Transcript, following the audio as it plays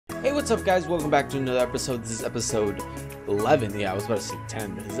Hey, what's up, guys? Welcome back to another episode. This is episode 11. Yeah, I was about to say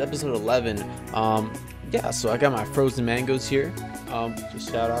 10, but this is episode 11. Yeah, so I got my frozen mangoes here.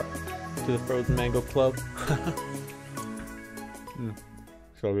 Just shout out to the Frozen Mango Club.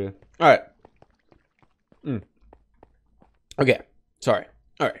 So good. All right. Okay. Sorry.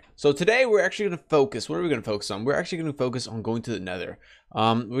 All right. So today we're actually going to focus. What are we going to focus on? We're actually going to focus on going to the Nether.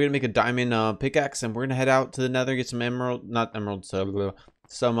 We're going to make a diamond pickaxe, and we're going to head out to the Nether, get some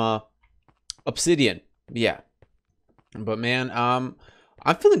some obsidian. Yeah. But man, I'm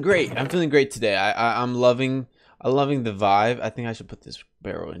feeling great. I'm feeling great today. I'm loving the vibe. I think I should put this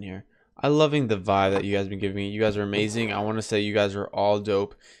barrel in here. I'm loving the vibe that you guys have been giving me. You guys are amazing. I want to say you guys are all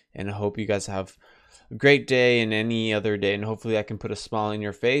dope, and I hope you guys have a great day and any other day, and hopefully I can put a smile on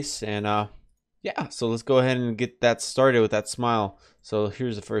your face. And yeah, so let's go ahead and get that started with that smile. So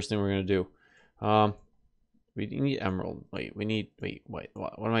here's the first thing we're gonna do. We need emerald. Wait, what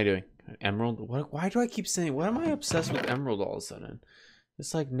am I doing? Emerald? What? Why do I keep saying? Why am I obsessed with emerald all of a sudden?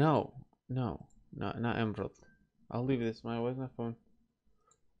 It's like not emerald. I'll leave this. Where's my phone?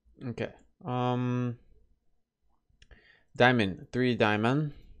 Okay. Diamond. 3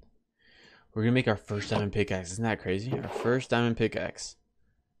 diamond. We're gonna make our first diamond pickaxe. Isn't that crazy? Our first diamond pickaxe.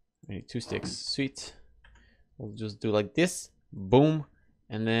 We need 2 sticks. Sweet. We'll just do like this. Boom.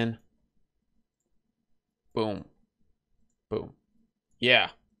 And then boom. Boom.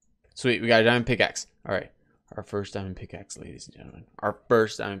 Yeah. Sweet. We got a diamond pickaxe. Alright. Our first diamond pickaxe, ladies and gentlemen. Our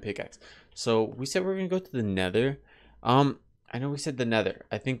first diamond pickaxe. So we said we're gonna go to the Nether. I know we said the Nether.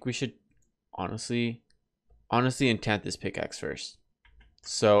 I think we should honestly enchant this pickaxe first.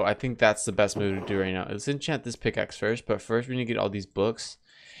 So I think that's the best move to do right now. Let's enchant this pickaxe first, but first we need to get all these books.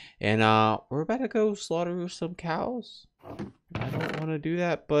 And we're about to go slaughter some cows. I don't want to do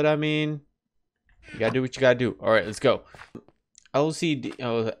that, but I mean, you gotta do what you gotta do. All right, let's go.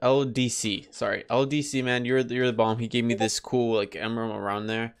 LDC. Sorry, LDC, man, you're the bomb. He gave me this cool like emerald around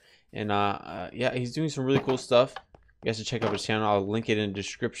there, and yeah, he's doing some really cool stuff. You guys should check out his channel. I'll link it in the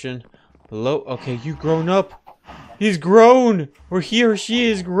description below. Okay, you grown up. He's grown, or he or she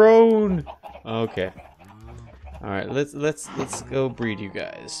is grown. Okay. All right, let's go breed you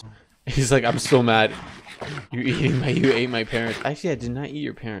guys. He's like, I'm so mad. You ate my parents. Actually, I did not eat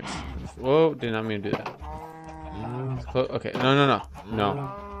your parents. Whoa, did not mean to do that. Okay,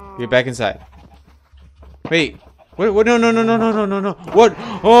 no. Get back inside. Wait, what? No. What?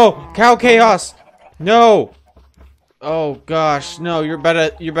 Oh, cow chaos. No. Oh gosh, no. You're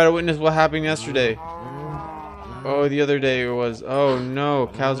about to witness what happened yesterday. Oh, the other day it was. Oh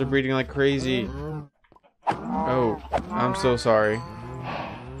no, cows are breeding like crazy. Oh, I'm so sorry.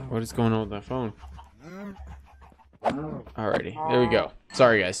 What is going on with my phone? Alrighty, there we go.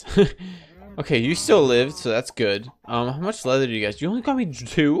 Sorry, guys. Okay, you still lived, so that's good. How much leather do you guys? You only got me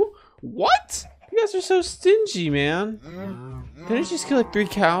 2? What? You guys are so stingy, man. Didn't you just kill like 3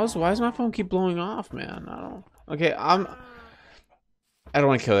 cows? Why does my phone keep blowing off, man? I don't. Okay, I don't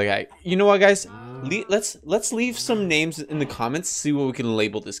want to kill the guy. You know what, guys? Let's leave some names in the comments. See what we can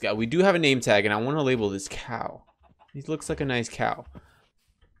label this guy. We do have a name tag, and I want to label this cow. He looks like a nice cow.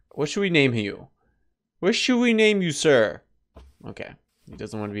 What should we name you? What should we name you, sir? Okay, he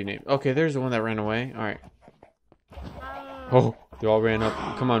doesn't want to be named. Okay, there's the one that ran away. All right. Oh, they all ran up.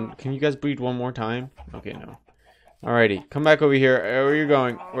 Come on, can you guys breed one more time? Okay, no. Alrighty, come back over here. Where are you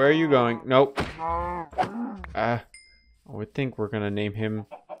going? Where are you going? Nope. I would think we're gonna name him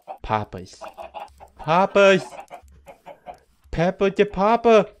Papas. Papas. Peppa de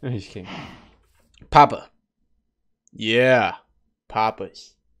Papa. No, just kidding. Papa. Yeah.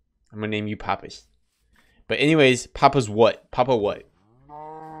 Papas. I'm gonna name you Papas. But anyways, Papa's what? Papa what?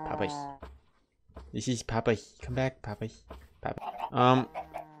 Papas. This is Papa. Come back, Papas. Papa.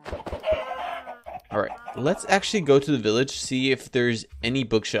 Alright. Let's actually go to the village, see if there's any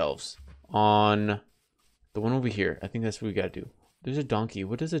bookshelves on the one over here. I think that's what we gotta do. There's a donkey.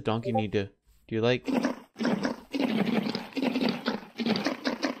 What does a donkey need to... Do you like... Can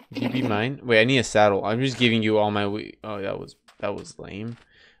you be mine? Wait, I need a saddle. I'm just giving you all my... Oh, that was lame.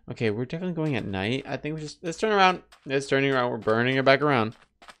 Okay, we're definitely going at night. I think we just... Let's turn around. It's turning around. We're burning it back around.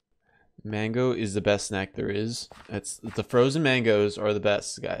 Mango is the best snack there is. The frozen mangoes are the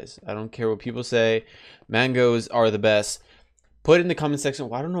best, guys. I don't care what people say. Mangoes are the best. Put it in the comment section.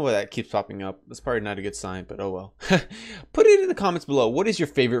 Well, I don't know why that keeps popping up. That's probably not a good sign, but oh well. Put it in the comments below. What is your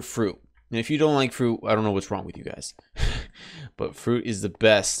favorite fruit? And if you don't like fruit, I don't know what's wrong with you guys. But fruit is the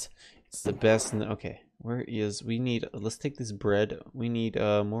best. It's the best. Okay, where is... We need... Let's take this bread. We need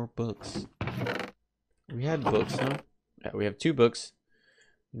more books. We had books, huh? Yeah, we have 2 books.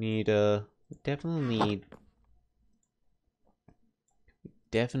 We need... definitely need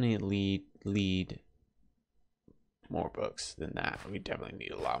definitely lead more books than that. We definitely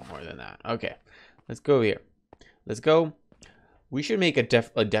need a lot more than that. Okay, let's go here. Let's go. We should make a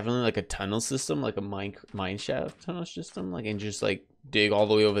definitely like a tunnel system, like a mine shaft tunnel system, like, and just like dig all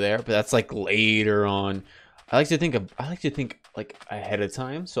the way over there. But that's like later on. I like to think like ahead of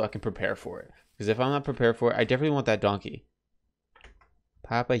time so I can prepare for it. Because if I'm not prepared for it, I definitely want that donkey.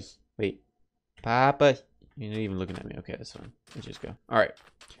 Papa, wait, Papa, you're not even looking at me. Okay, that's fine. Let's just go. All right.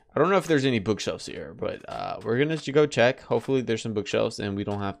 I don't know if there's any bookshelves here, but we're gonna go check. Hopefully, there's some bookshelves, and we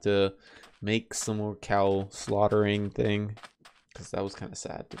don't have to make some more cow slaughtering thing. Because that was kind of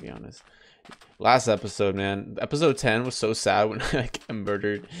sad, to be honest. Last episode, man. Episode 10 was so sad when I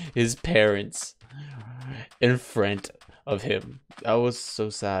murdered his parents in front of him. That was so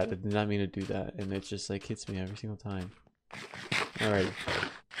sad. I did not mean to do that. And it just like hits me every single time. Alright.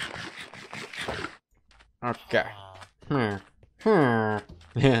 Okay. I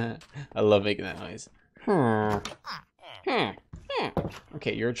love making that noise.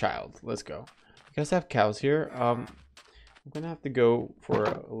 Okay, you're a child. Let's go. You guys have cows here? I'm gonna have to go for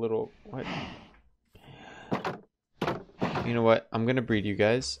a little, what? You know what? I'm gonna breed you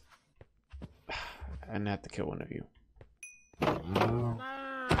guys. I'm gonna have to kill one of you.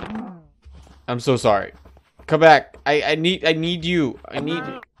 I'm so sorry. Come back. I need you.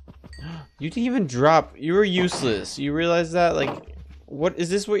 You didn't even drop. You were useless. You realize that? Like, what is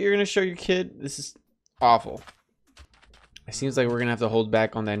this? What you're gonna show your kid? This is awful. It seems like we're gonna have to hold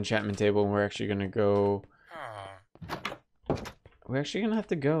back on that enchantment table, and we're actually gonna go. We're actually gonna have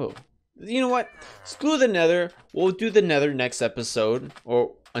to go. You know what? Screw the nether. We'll do the nether next episode,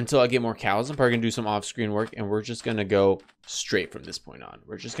 or until I get more cows. I'm probably gonna do some off-screen work, and we're just gonna go straight from this point on.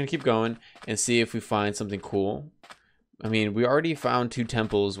 We're just gonna keep going and see if we find something cool. I mean, we already found 2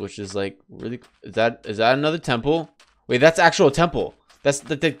 temples, which is like really. Is that another temple? Wait, that's actual temple. That's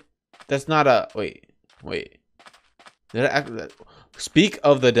not a wait. Speak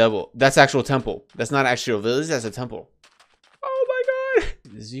of the devil. That's actual temple. That's not actual village. That's a temple. Oh my god!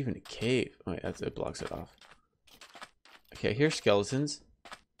 There's even a cave. Oh, wait, it blocks it off. Okay, here's skeletons.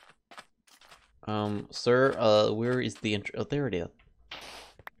 Sir, where is the entry? Oh, there it is.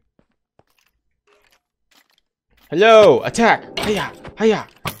 Hello! Attack! Hiya! Hiya!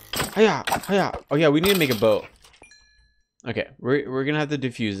 Hiya! Hiya! Oh yeah, we need to make a bow. Okay, we're gonna have to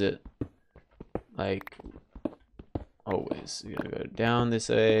defuse it. Like always. We're gonna go down this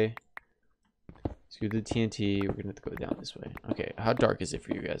way. Screw the TNT. We're gonna have to go down this way. Okay, how dark is it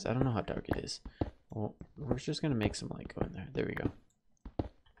for you guys? I don't know how dark it is. Well, we're just gonna make some light go in there. There we go.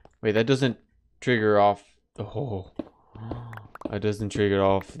 Wait, that doesn't trigger off the hole. That doesn't trigger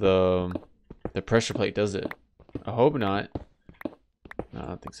off the pressure plate, does it? I hope not. No, I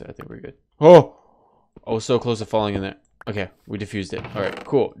don't think so. I think we're good. Oh! Oh, so close to falling in there. Okay, we defused it. Alright,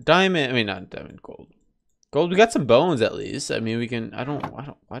 cool. Diamond, I mean, not diamond, gold. Gold, we got some bones at least. I mean, we can, I don't,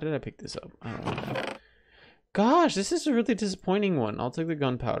 why did I pick this up? I don't know. Gosh, this is a really disappointing one. I'll take the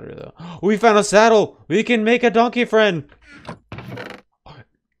gunpowder though. We found a saddle! We can make a donkey friend!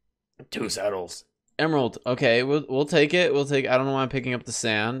 2 saddles. Emerald. Okay, we'll take it. We'll take. I don't know why I'm picking up the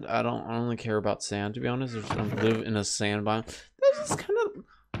sand. I don't really care about sand, to be honest. I don't live in a sand biome. That's just kind of.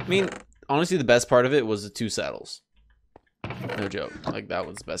 I mean, honestly, the best part of it was the 2 saddles. No joke. Like that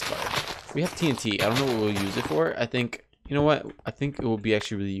was the best part. We have TNT. I don't know what we'll use it for. I think. You know what? I think it will be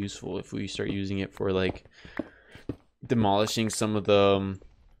actually really useful if we start using it for like demolishing some of the.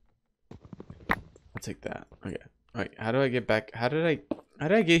 I'll take that. Okay. All right. How do I get back? How did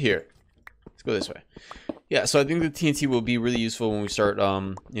I get here? Let's go this way. Yeah, so I think the TNT will be really useful when we start,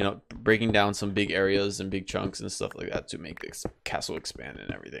 you know, breaking down some big areas and big chunks and stuff like that to make this castle expand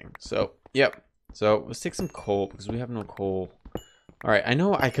and everything. So, yep. So, let's take some coal because we have no coal. All right, I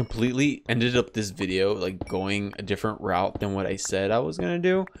know I completely ended up this video, like, going a different route than what I said I was going to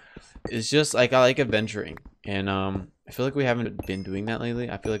do. It's just, like, I like adventuring. And, I feel like we haven't been doing that lately.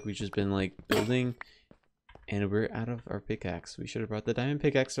 I feel like we've just been, like, building. And we're out of our pickaxe. We should have brought the diamond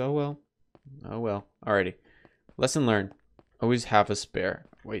pickaxe. Oh, well. Oh well. Alrighty. Lesson learned. Always have a spare.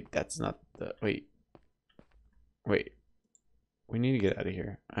 Wait, that's not the... Wait. We need to get out of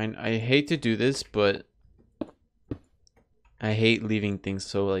here. I hate to do this, but... I hate leaving things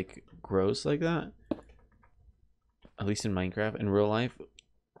so, like, gross like that. At least in Minecraft. In real life.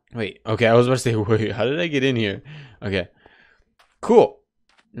 Wait. Okay, I was about to say, wait, how did I get in here? Okay. Cool.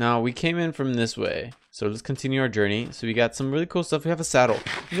 Now, we came in from this way. So let's continue our journey. So we got some really cool stuff. We have a saddle.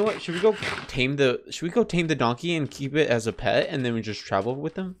 You know what? Should we go tame the donkey and keep it as a pet and then we just travel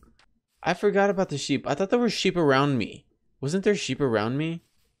with them? I forgot about the sheep. I thought there were sheep around me. Wasn't there sheep around me?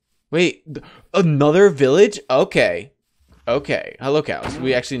 Wait, another village? Okay. Okay, hello cows.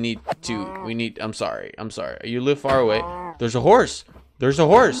 We actually need to. I'm sorry. You live far away. There's a horse. There's a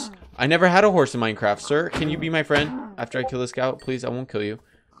horse. I never had a horse in Minecraft, sir. Can you be my friend after I kill this cow? Please, I won't kill you.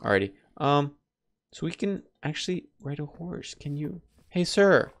 Alrighty. So we can actually ride a horse. Can you? Hey,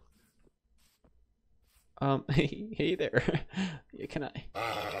 sir. Hey there. Yeah, can I?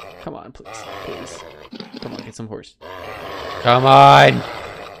 Come on, please. Come on, get some horse. Come on.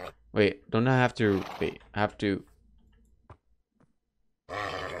 Wait, don't I have to? Wait, I have to.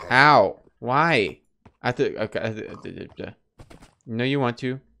 Ow! Why? I have to. Okay. You know you want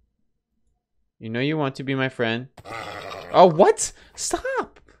to. You know you want to be my friend. Oh, what?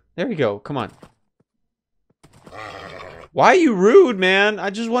 Stop! There we go. Come on. Why are you rude, man? I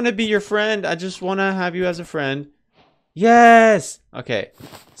just want to be your friend. I just want to have you as a friend. Yes! Okay.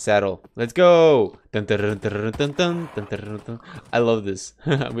 Saddle. Let's go! Dun, dun, dun, dun, dun, dun, dun, dun, dun. I love this.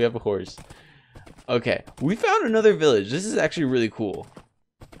 We have a horse. Okay. We found another village. This is actually really cool.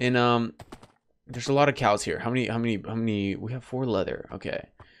 And, there's a lot of cows here. How many? We have 4 leather. Okay.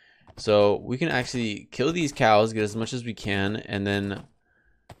 So, we can actually kill these cows, get as much as we can, and then...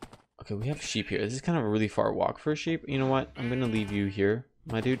 Okay, we have sheep here. This is kind of a really far walk for a sheep. You know what? I'm going to leave you here,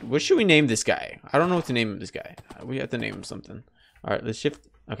 my dude. What should we name this guy? I don't know what to name this guy. We have to name him something. All right, let's shift.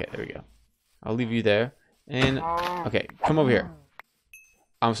 Okay, there we go. I'll leave you there. And, okay, come over here.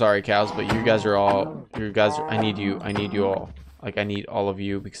 I'm sorry, cows, but you guys are all... I need you all. Like, I need all of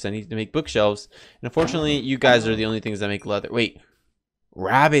you because I need to make bookshelves. And unfortunately, you guys are the only things that make leather. Wait.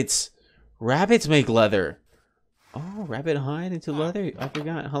 Rabbits. Rabbits make leather. Oh, rabbit hide into leather. I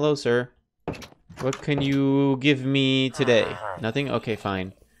forgot. Hello, sir. What can you give me today? Nothing? Okay,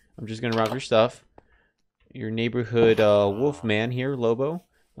 fine. I'm just gonna rob your stuff. Your neighborhood wolf man here, Lobo.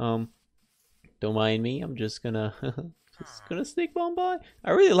 Don't mind me. I'm just gonna sneak on by.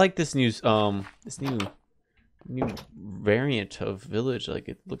 I really like this new variant of village. Like,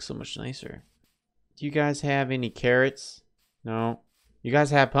 it looks so much nicer. Do you guys have any carrots? No. You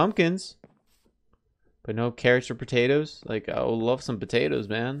guys have pumpkins? But no carrots or potatoes? Like, I would love some potatoes,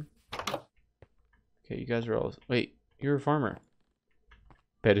 man. Okay, you guys are all... Wait, you're a farmer.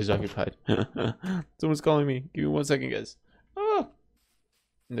 Bed is occupied. Someone's calling me. Give me 1 second, guys. Oh!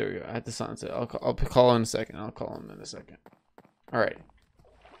 There we go. I had to silence it. I'll call in a second. I'll call him in a second. Alright.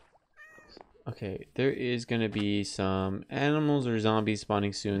 Okay, there is going to be some animals or zombies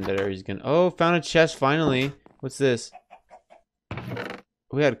spawning soon that are going to... Oh, found a chest, finally. What's this?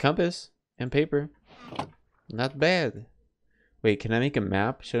 We had a compass and paper. Not bad. Wait, can I make a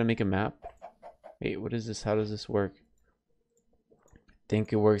map? Should I make a map? Wait, what is this? How does this work? I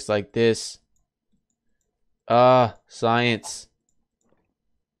think it works like this. Science.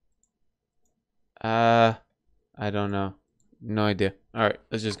 I don't know. No idea. Alright,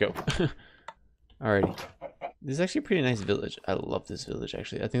 let's just go. Alrighty. This is actually a pretty nice village. I love this village,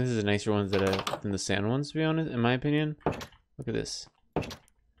 actually. I think this is a nicer one than the sand ones, to be honest, in my opinion. Look at this.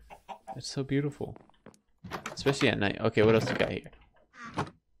 It's so beautiful. Especially at night. Okay, what else you got here?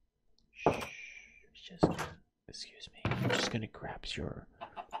 Excuse me. I'm just gonna grab your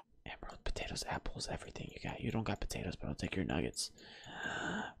emerald, potatoes, apples, everything you got. You don't got potatoes, but I'll take your nuggets.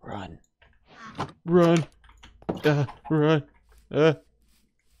 Run. Run. Run.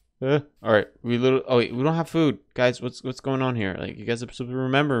 Alright, we don't have food. Guys, what's going on here? Like, you guys are supposed to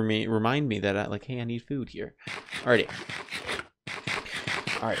remind me that hey, I need food here. Alrighty.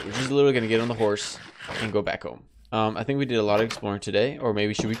 Alright, we're just literally gonna get on the horse and go back home. I think we did a lot of exploring today, or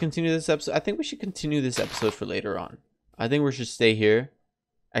maybe should we continue this episode? I think we should continue this episode for later on. I think we should stay here.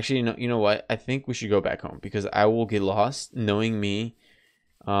 Actually, you know what? I think we should go back home because I will get lost, knowing me.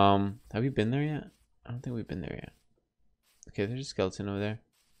 Have we been there yet? I don't think we've been there yet. Okay, there's a skeleton over there.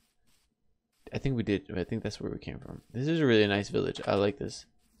 I think we did. I think that's where we came from. This is a really nice village. I like this.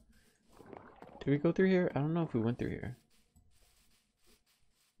 Did we go through here? I don't know if we went through here.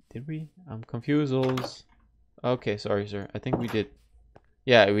 Did we? I'm confused. Okay, sorry, sir. I think we did.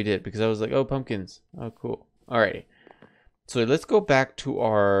 Yeah, we did because I was like, oh, pumpkins. Oh, cool. Alrighty. So let's go back to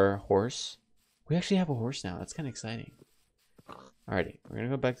our horse. We actually have a horse now. That's kind of exciting. Alrighty, we're gonna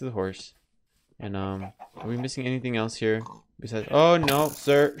go back to the horse. And are we missing anything else here besides? Oh no,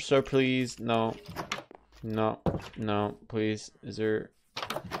 sir, please, no, please. Is there?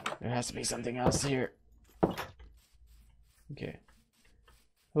 There has to be something else here. Okay.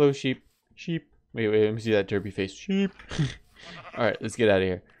 Hello, sheep. Wait, let me see that derpy face. Sheep. Alright, let's get out of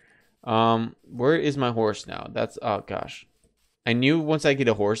here. Where is my horse now? That's, oh gosh. I knew once I get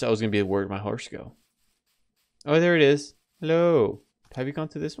a horse, I was gonna be where'd my horse go. Oh, there it is. Hello. Have we gone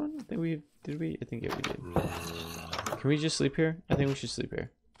to this one? I think we did. I think yeah, we did. Can we just sleep here? I think we should sleep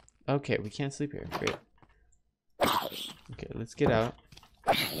here. Okay, we can't sleep here. Great. Okay, let's get out.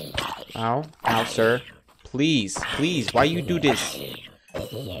 Ow. Ow, sir. Please. Please. Why you do this?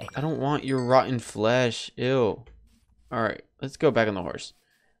 I don't want your rotten flesh. Ew. Alright, let's go back on the horse.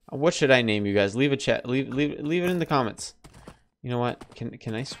 What should I name you guys? Leave a chat. Leave it in the comments. You know what?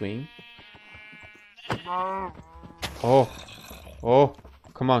 Can I swing? Oh. Oh.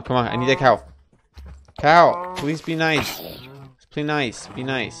 Come on, come on. I need that cow. Cow, please be nice. Be nice. Be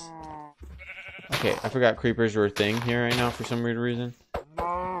nice. Okay, I forgot creepers were a thing here right now for some weird reason.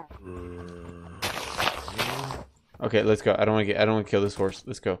 Okay, let's go. I don't want to kill this horse.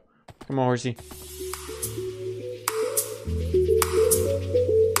 Let's go. Come on, horsey.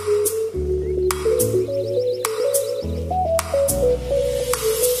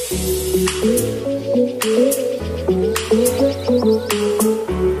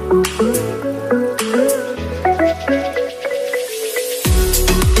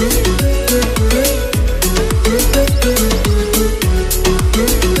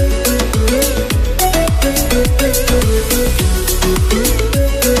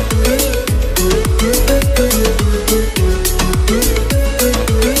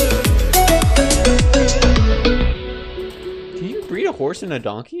 Horse and a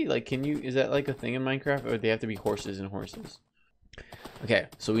donkey? Like, is that like a thing in Minecraft, or do they have to be horses and horses? Okay,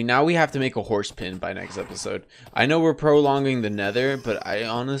 so we have to make a horse pin by next episode. I know we're prolonging the nether, but I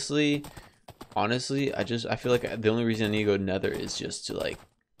honestly, I feel like the only reason I need to go nether is just to like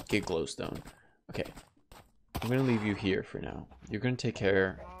get glowstone. Okay, I'm gonna leave you here for now. You're gonna take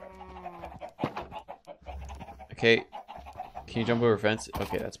care. Okay, can you jump over a fence?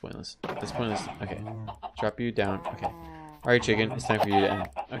 Okay, that's pointless. That's pointless. Okay, drop you down. Okay. Alright, chicken, it's time for you to end.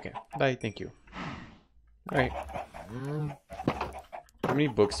 Okay, bye, thank you. Alright. How many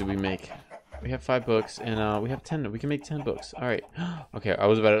books did we make? We have 5 books, and we have 10. We can make 10 books. Alright. Okay, I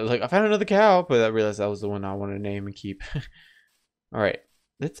was like, I found another cow, but I realized that was the one I wanted to name and keep. Alright.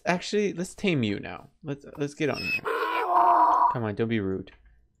 Let's tame you now. Let's get on here. Come on, don't be rude.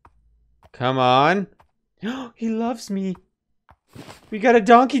 Come on. He loves me. We got a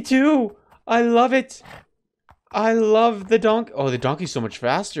donkey too. I love it. I love the donkey. Oh, the donkey's so much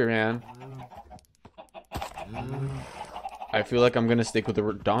faster, man. I feel like I'm gonna stick with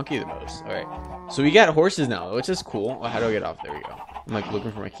the donkey the most. All right, so we got horses now, which is cool. Oh, how do I get off? There we go. I'm like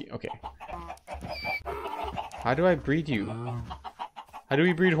looking for my key. Okay. How do I breed you? How do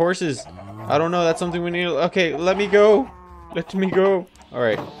we breed horses? I don't know. That's something we need. Okay, let me go. Let me go. All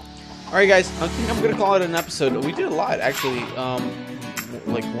right. All right, guys. I think I'm gonna call it an episode. We did a lot, actually.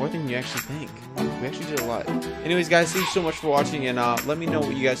 Like more than you actually think. We actually did a lot. Anyways, guys, thank you so much for watching, and let me know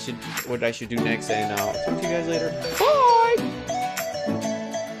what I should do next, and I'll talk to you guys later. Bye.